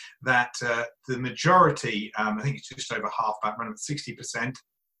crime, that the majority, I think it's just over half, about around 60%.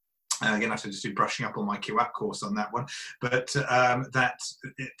 Again, I have to just do brushing up on my QAP course on that one. But that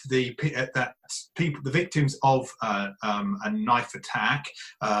the victims of a knife attack,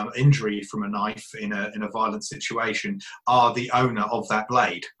 injury from a knife in a violent situation, are the owner of that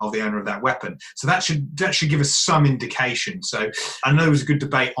blade, of the owner of that weapon. So that should give us some indication. So I know there was a good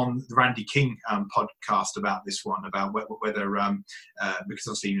debate on the Randy King podcast about this one, about whether because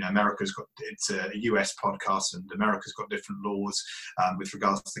obviously, you know, it's a US podcast and America's got different laws with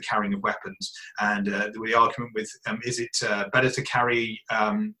regards to the carrying of weapons, and the argument with is it better to carry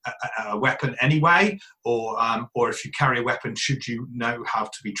a weapon anyway, or if you carry a weapon, should you know how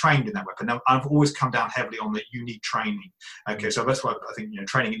to be trained in that weapon? Now, I've always come down heavily on that you need training. Okay, so that's why I think, you know,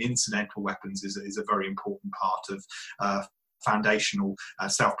 training in incidental weapons is a very important part of foundational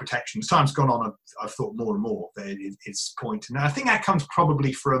self-protection. As time's gone on, I've thought more and more that it's point. And I think that comes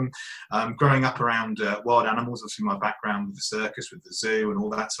probably from growing up around wild animals. Obviously my background with the circus, with the zoo and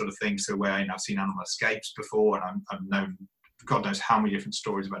all that sort of thing. So where, you know, I've seen animal escapes before, and I've known God knows how many different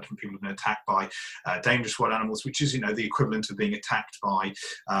stories about different people who've been attacked by dangerous wild animals, which is, you know, the equivalent of being attacked by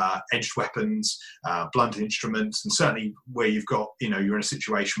edged weapons, blunt instruments, and certainly where you've got, you know, you're in a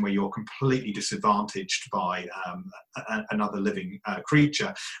situation where you're completely disadvantaged by another living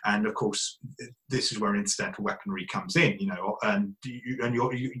creature. And of course, this is where incidental weaponry comes in, you know, and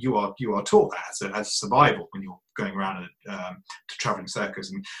you are taught that as a survival when you're going around to traveling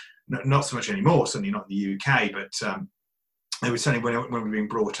circus, and not so much anymore, certainly not in the UK, but it was certainly when we were being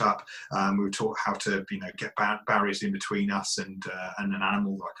brought up, we were taught how to, you know, get barriers in between us and an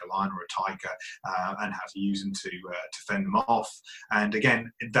animal like a lion or a tiger, and how to use them to fend them off. And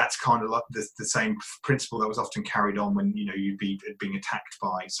again, that's kind of like the same principle that was often carried on when, you know, you'd be being attacked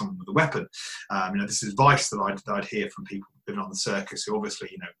by someone with a weapon. You know, this is advice that I'd hear from people who've been on the circus who obviously,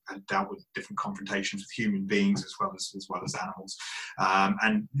 you know, had dealt with different confrontations with human beings as well as animals.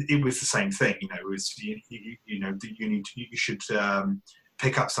 And it was the same thing. You know, it was you should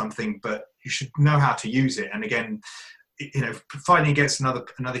pick up something, but you should know how to use it. And again, you know, fighting against another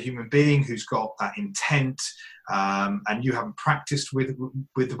human being who's got that intent, and you haven't practiced with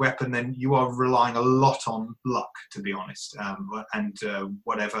the weapon, then you are relying a lot on luck, to be honest, and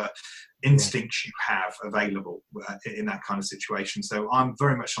whatever instincts you have available in that kind of situation. So I'm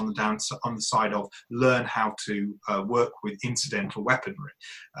very much on the side of learn how to work with incidental weaponry.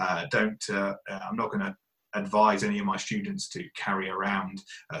 I'm not going to advise any of my students to carry around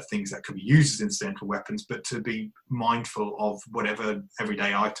things that could be used as incidental weapons, but to be mindful of whatever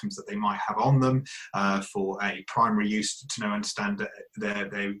everyday items that they might have on them for a primary use, to understand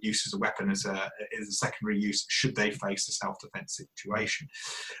their use as a weapon as a secondary use should they face a self-defense situation.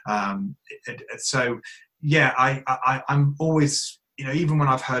 So yeah, I'm always, even when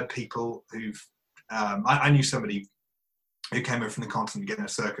I've heard people who've I knew somebody who came over from the continent, again, a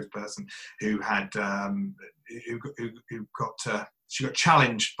circus person, who had she got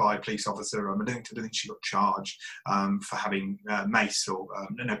challenged by a police officer. I don't think she got charged for having mace or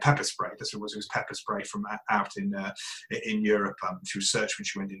pepper spray. It was pepper spray from out in Europe. She was searched when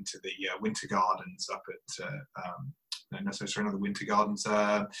she went into the Winter Gardens up at another Winter Gardens.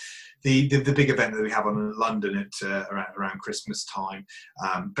 The big event that we have in London at around Christmas time.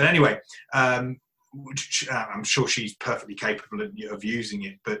 But anyway. Which I'm sure she's perfectly capable of using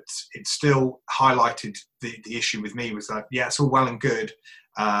it, but it still highlighted the issue with me was that, yeah, it's all well and good,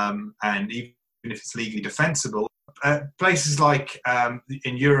 and even if it's legally defensible, places like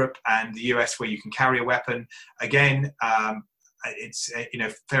in Europe and the US where you can carry a weapon, again, it's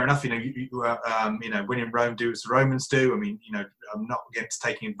fair enough. When in Rome, do as the Romans do. I mean, I'm not against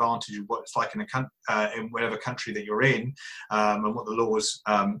taking advantage of what it's like in whatever country that you're in, and what the laws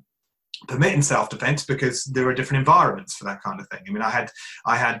permit in self-defense, because there are different environments for that kind of thing. I mean, I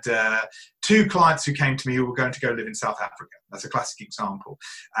had 2 clients who came to me who were going to go live in South Africa. That's a classic example.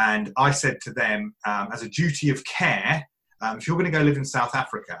 And I said to them, as a duty of care, if you're going to go live in South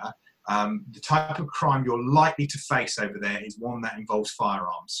Africa, the type of crime you're likely to face over there is one that involves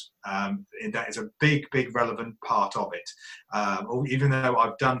firearms. And that is a big relevant part of it. Even though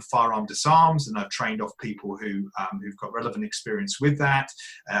I've done firearm disarms and I've trained off people who've got relevant experience with that,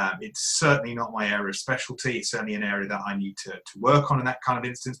 it's certainly not my area of specialty. It's certainly an area that I need to work on in that kind of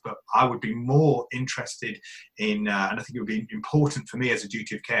instance. But I would be more interested in, and I think it would be important for me as a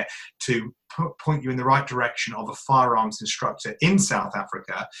duty of care to point you in the right direction of a firearms instructor in South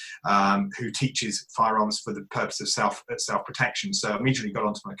Africa who teaches firearms for the purpose of self-protection. So I immediately got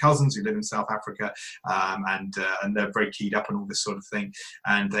onto my cousins who live in South Africa, and they're very keyed up on all this sort of thing,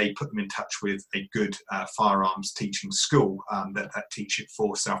 and they put them in touch with a good firearms teaching school that teach it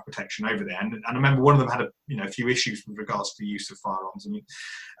for self-protection over there. And I remember one of them had a few issues with regards to the use of firearms. I mean,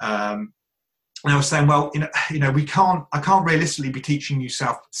 and I was saying, well, I can't realistically be teaching you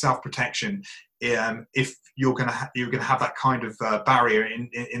self-protection if you're going to have that kind of barrier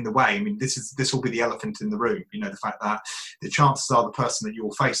in the way. I mean, this will be the elephant in the room. The fact that the chances are the person that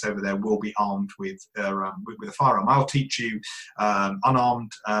you'll face over there will be armed with a firearm. I'll teach you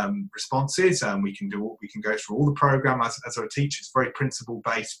unarmed responses, and we can go through all the program as I teach. It's very principle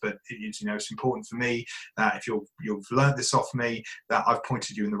based, but it's important for me that if you've learned this off me, that I've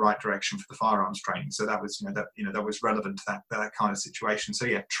pointed you in the right direction for the firearms training. So that was that was relevant to that kind of situation. So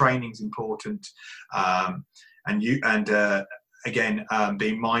yeah, training's important. Again,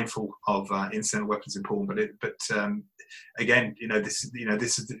 being mindful of incidental weapons is important, but again, this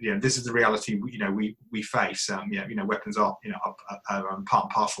is the reality we face. Weapons are part and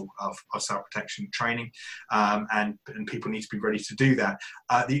parcel of self-protection training, and people need to be ready to do that.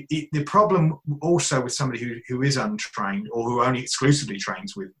 The problem also with somebody who is untrained or who only exclusively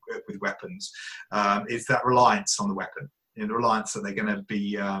trains with weapons is that reliance on the weapon. The reliance that they're going to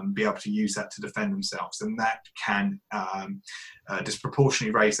be able to use that to defend themselves, and that can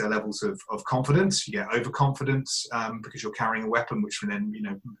disproportionately raise their levels of confidence. You get overconfidence because you're carrying a weapon, which then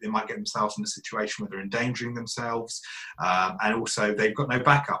they might get themselves in a situation where they're endangering themselves, and also they've got no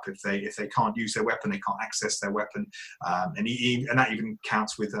backup if they can't use their weapon, they can't access their weapon, and that even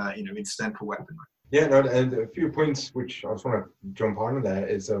counts with incidental weaponry. Yeah, no, and a few points which I just want to jump on there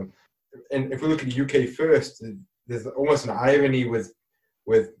is, and if we look at the UK first, there's almost an irony with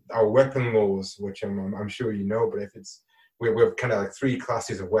our weapon laws, which I'm sure you know. But we have kind of like 3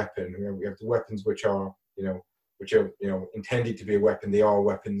 classes of weapon. We have the weapons which are intended to be a weapon. They are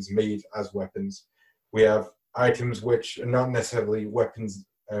weapons made as weapons. We have items which are not necessarily weapons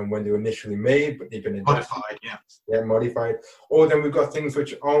when they were initially made, but they've been adapted. Modified, yeah. Yeah, modified. Or then we've got things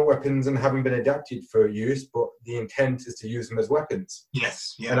which are weapons and haven't been adapted for use, but the intent is to use them as weapons.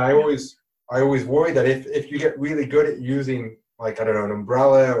 Yes. Yeah. And I always worry that if you get really good at using, like, I don't know, an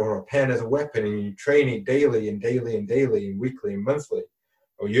umbrella or a pen as a weapon, and you train it daily and weekly and monthly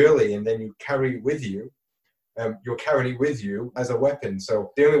or yearly, and then you carry it with you, you're carrying it with you as a weapon.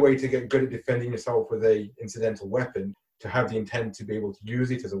 So the only way to get good at defending yourself with a incidental weapon, to have the intent to be able to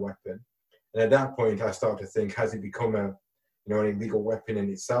use it as a weapon. And at that point, I start to think, has it become an illegal weapon in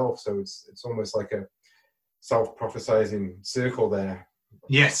itself? So it's almost like a self-prophesizing circle there.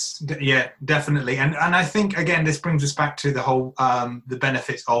 Yes, yeah, definitely. And I think, again, this brings us back to the whole, the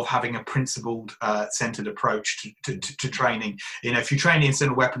benefits of having a principled, centered approach to training. If you train in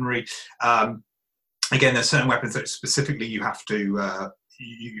certain weaponry, again, there's certain weapons that specifically you have to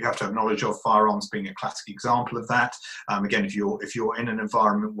have knowledge of, firearms being a classic example of that. Again, if you're in an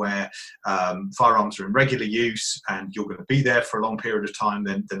environment where firearms are in regular use and you're going to be there for a long period of time,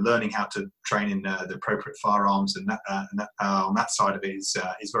 then learning how to train in the appropriate firearms and on that side of it is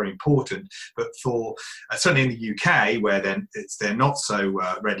very important. But for certainly in the UK, where then they're not so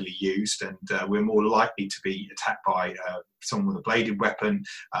readily used, and we're more likely to be attacked by someone with a bladed weapon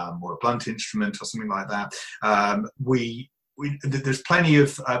or a blunt instrument or something like that, there's plenty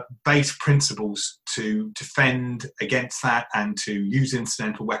of base principles to defend against that and to use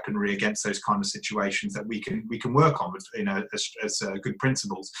incidental weaponry against those kind of situations that we can work on with, as good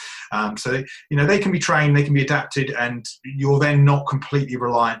principles. So they can be trained, they can be adapted, and you're then not completely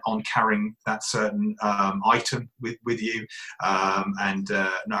reliant on carrying that certain item with you and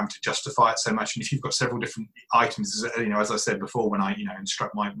not having to justify it so much. And if you've got several different items, as I said before, when I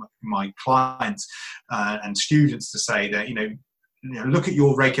instruct my clients and students to say that look at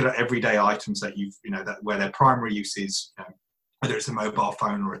your regular everyday items that that where their primary use is, whether it's a mobile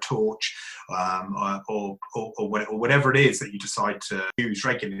phone or a torch, or whatever it is that you decide to use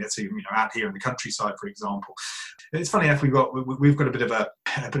regularly. Let's say out here in the countryside, for example. It's funny enough, we've got a bit of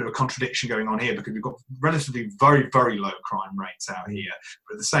a contradiction going on here, because we've got relatively very, very low crime rates out here,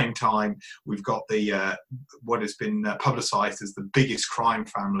 but at the same time we've got the what has been publicised as the biggest crime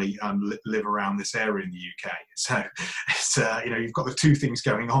family live around this area in the UK. So it's you've got the two things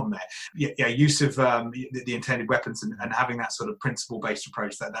going on there. Yeah, use of the intended weapons and having that sort of principle-based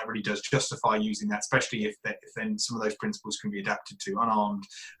approach, that really does justify using that, especially if then some of those principles can be adapted to unarmed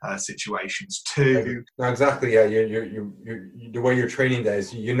situations too. No, exactly. Yeah, you the way you're training there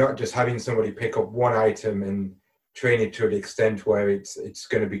is you're not just having somebody pick up one item and train it to the extent where it's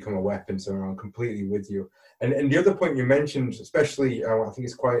going to become a weapon. So I'm completely with you. And the other point you mentioned, especially, I think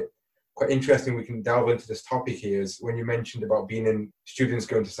it's quite interesting, we can delve into this topic here, is when you mentioned about being in students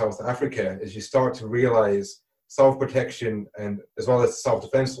going to South Africa, as you start to realize self-protection and as well as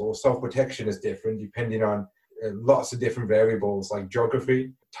self-defense, or self-protection is different depending on lots of different variables like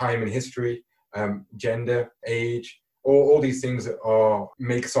geography, time and history, gender, age. All these things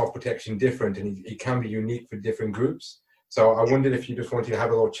make self-protection different, and it can be unique for different groups. So I wondered if you just wanted to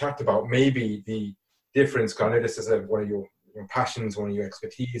have a little chat about maybe the difference, because I know this is one of your passions, one of your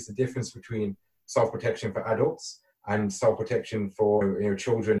expertise, the difference between self-protection for adults and self-protection for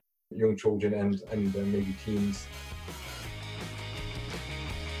children, young children and maybe teens.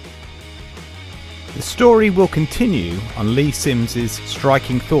 The story will continue on Lee Sims's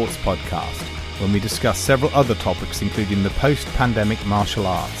Striking Thoughts podcast, when we discuss several other topics, including the post-pandemic martial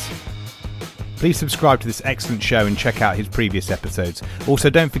arts. Please subscribe to this excellent show and check out his previous episodes.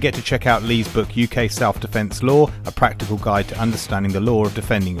 Also, don't forget to check out Lee's book, UK Self-Defense Law, a practical guide to understanding the law of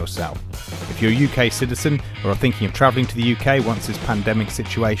defending yourself. If you're a UK citizen or are thinking of travelling to the UK once this pandemic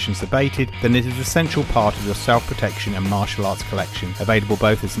situation is abated, then it is an essential part of your self-protection and martial arts collection, available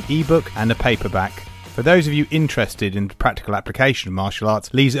both as an ebook and a paperback. For those of you interested in the practical application of martial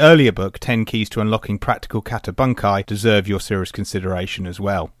arts, Lee's earlier book, 10 Keys to Unlocking Practical Kata Bunkai, deserve your serious consideration as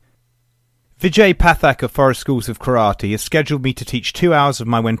well. Vijay Pathak of Forest Schools of Karate has scheduled me to teach 2 hours of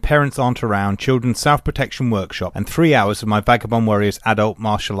my When Parents Aren't Around children's self-protection workshop and 3 hours of my Vagabond Warriors adult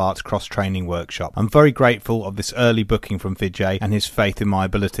martial arts cross-training workshop. I'm very grateful of this early booking from Vijay and his faith in my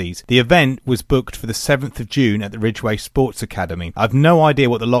abilities. The event was booked for the 7th of June at the Ridgeway Sports Academy. I've no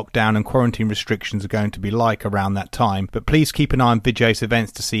idea what the lockdown and quarantine restrictions are going to be like around that time, but please keep an eye on Vijay's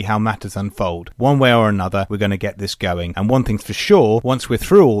events to see how matters unfold. One way or another, we're going to get this going. And one thing's for sure, once we're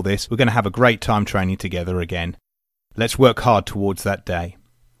through all this, we're going to have a great time training together again. Let's work hard towards that day.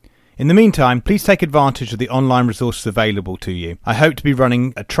 In the meantime, please take advantage of the online resources available to you. I hope to be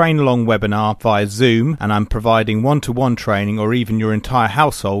running a train-along webinar via Zoom, and I'm providing one-to-one training or even your entire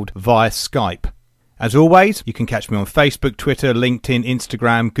household via Skype. As always, you can catch me on Facebook, Twitter, LinkedIn,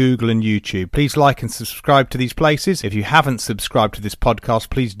 Instagram, Google and YouTube. Please like and subscribe to these places. If you haven't subscribed to this podcast,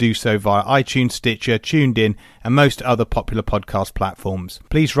 please do so via iTunes, Stitcher, TuneIn and most other popular podcast platforms.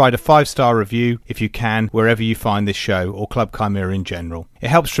 Please write a 5-star review if you can, wherever you find this show or Club Chimera in general. It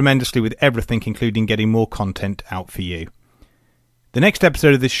helps tremendously with everything, including getting more content out for you. The next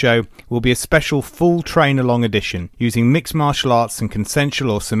episode of this show will be a special full train-along edition. Using mixed martial arts and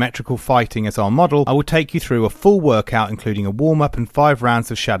consensual or symmetrical fighting as our model, I will take you through a full workout including a warm-up and 5 rounds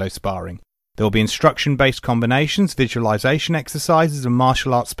of shadow sparring. There will be instruction-based combinations, visualization exercises and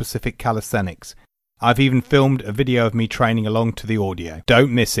martial arts-specific calisthenics. I've even filmed a video of me training along to the audio.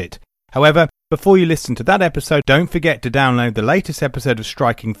 Don't miss it. However, before you listen to that episode, don't forget to download the latest episode of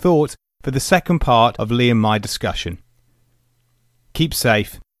Striking Thoughts for the second part of Lee and my discussion. Keep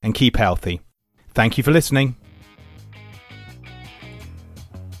safe and keep healthy. Thank you for listening.